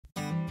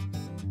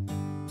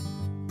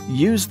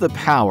Use the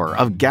power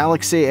of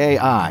Galaxy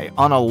AI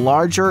on a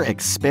larger,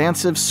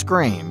 expansive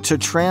screen to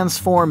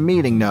transform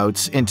meeting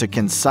notes into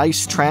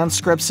concise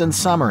transcripts and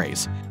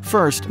summaries.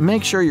 First,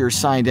 make sure you're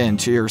signed in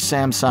to your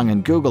Samsung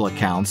and Google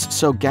accounts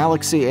so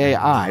Galaxy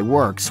AI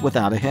works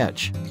without a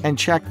hitch. And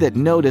check that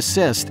Note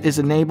Assist is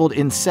enabled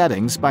in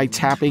Settings by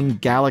tapping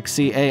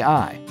Galaxy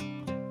AI,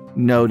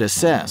 Note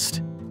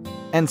Assist,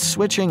 and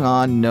switching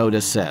on Note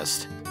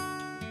Assist.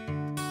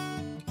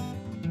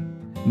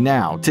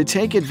 Now, to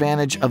take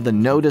advantage of the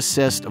Note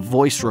Assist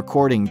voice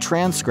recording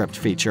transcript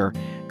feature,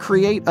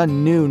 create a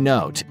new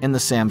note in the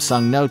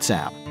Samsung Notes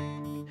app.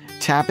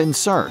 Tap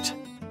Insert,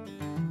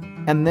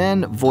 and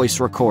then Voice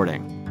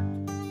Recording.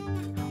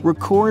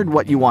 Record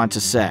what you want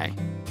to say.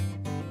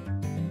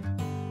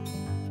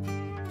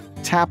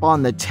 Tap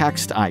on the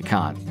text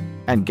icon,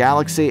 and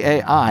Galaxy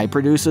AI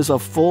produces a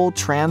full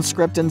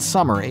transcript and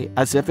summary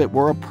as if it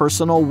were a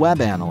personal web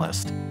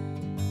analyst.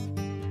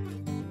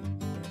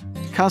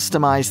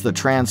 Customize the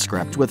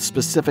transcript with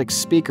specific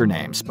speaker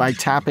names by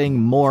tapping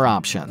More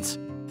Options.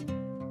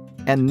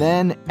 And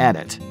then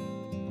Edit.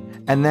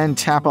 And then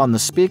tap on the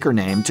speaker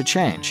name to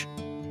change.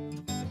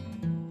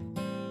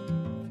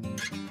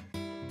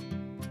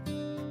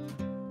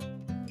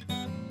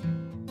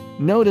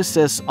 Note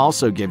Assist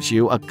also gives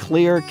you a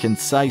clear,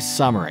 concise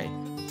summary.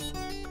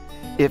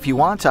 If you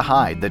want to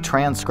hide the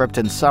transcript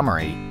and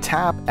summary,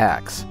 tap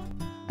X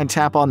and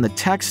tap on the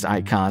text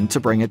icon to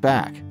bring it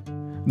back.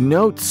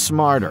 Note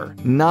smarter,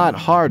 not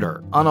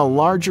harder, on a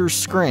larger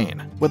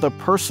screen with a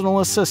personal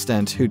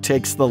assistant who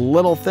takes the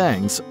little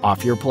things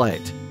off your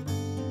plate.